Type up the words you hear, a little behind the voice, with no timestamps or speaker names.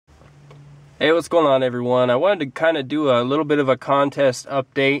Hey, what's going on, everyone? I wanted to kind of do a little bit of a contest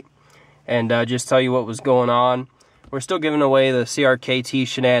update and just tell you what was going on. We're still giving away the CRKT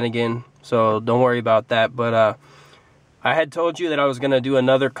Shenanigan, so don't worry about that. But I had told you that I was going to do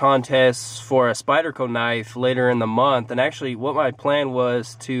another contest for a Spyderco knife later in the month, and actually what my plan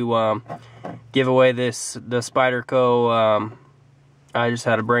was to give away the Spyderco, I just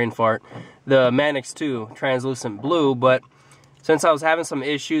had a brain fart, the Manix 2 translucent blue, but since I was having some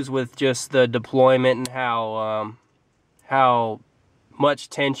issues with just the deployment and how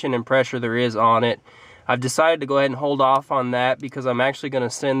much tension and pressure there is on it, I've decided to go ahead and hold off on that because I'm actually going to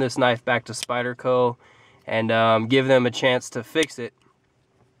send this knife back to Spyderco and give them a chance to fix it.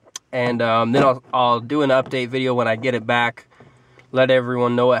 And then I'll do an update video when I get it back, let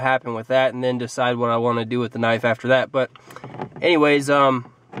everyone know what happened with that, and then decide what I want to do with the knife after that. But anyways,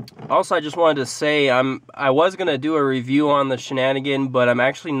 also, I just wanted to say I was going to do a review on the Shenanigan, but I'm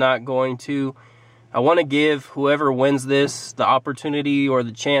actually not going to. I want to give whoever wins this the opportunity or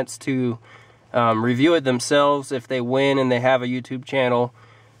the chance to review it themselves if they win and they have a YouTube channel,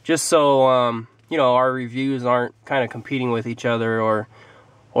 just so you know, our reviews aren't kind of competing with each other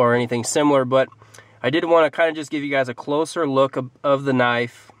or anything similar. But I did want to kind of just give you guys a closer look of the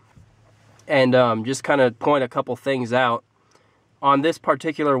knife and just kind of point a couple things out. On this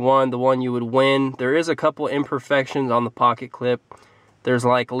particular one, the one you would win, there is a couple imperfections on the pocket clip. There's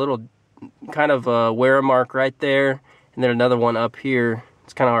like a little kind of a wear mark right there, and then another one up here.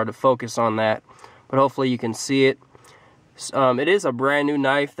 It's kind of hard to focus on that, but hopefully you can see it. It is a brand new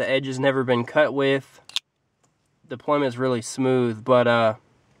knife. The edge has never been cut with. Deployment is really smooth, but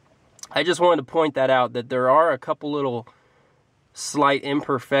I just wanted to point that out, that there are a couple little slight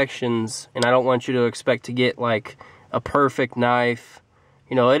imperfections, and I don't want you to expect to get like a perfect knife.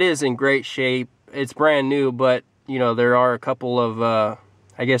 You know, it is in great shape. It's brand new, but you know, there are a couple of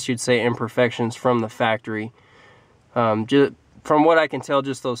I guess you'd say imperfections from the factory. Just from what I can tell,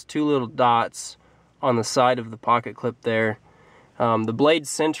 just those two little dots on the side of the pocket clip there. The blade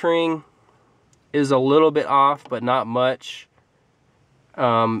centering is a little bit off, but not much.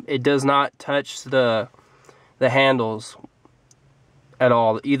 It does not touch the handles at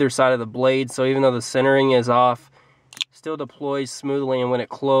all, either side of the blade, so even though the centering is off, still deploys smoothly, and when it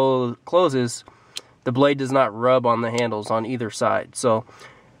closes, the blade does not rub on the handles on either side. So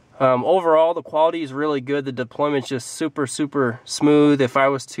overall, the quality is really good. The deployment's just super smooth. If I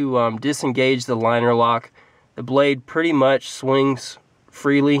was to disengage the liner lock, the blade pretty much swings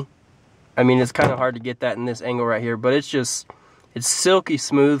freely. I mean, it's kind of hard to get that in this angle right here, but it's silky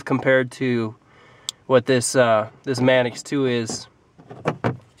smooth compared to what this Manix 2 is,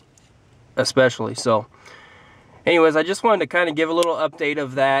 especially. So anyways, I just wanted to kind of give a little update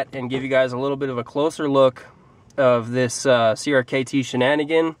of that and give you guys a little bit of a closer look of this CRKT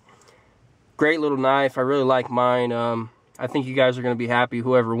Shenanigan. Great little knife. I really like mine. I think you guys are going to be happy,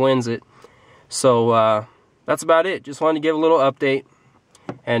 whoever wins it. So that's about it. Just wanted to give a little update.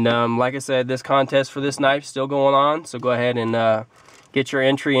 And like I said, this contest for this knife is still going on. So go ahead and get your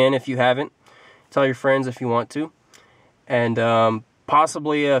entry in if you haven't. Tell your friends if you want to. And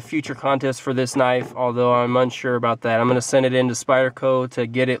possibly a future contest for this knife, although I'm unsure about that. I'm going to send it into Spyderco to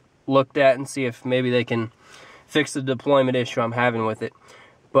get it looked at and see if maybe they can fix the deployment issue I'm having with it.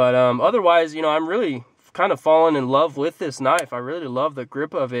 But otherwise, you know, I'm really kind of falling in love with this knife. I really love the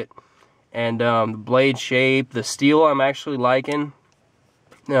grip of it, and the blade shape, the steel I'm actually liking.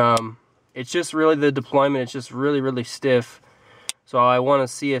 It's just really the deployment. It's just really stiff. So I want to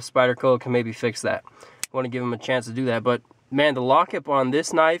see if Spyderco can maybe fix that. I want to give them a chance to do that. But man, the lockup on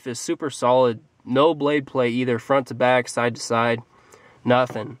this knife is super solid. No blade play either, front to back, side to side,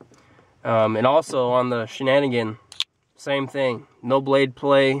 nothing. And also on the Shenanigan, same thing. No blade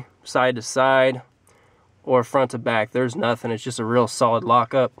play, side to side, or front to back. There's nothing. It's just a real solid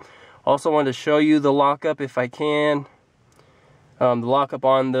lockup. Also wanted to show you the lockup if I can. The lockup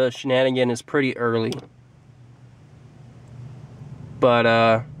on the Shenanigan is pretty early. But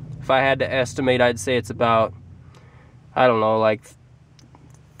if I had to estimate, I'd say it's about, I don't know, like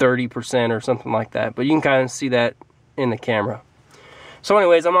 30% or something like that. But you can kind of see that in the camera. So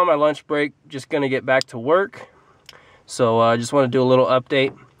anyways, I'm on my lunch break. Just going to get back to work. So I just want to do a little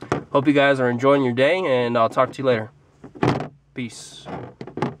update. Hope you guys are enjoying your day, and I'll talk to you later. Peace.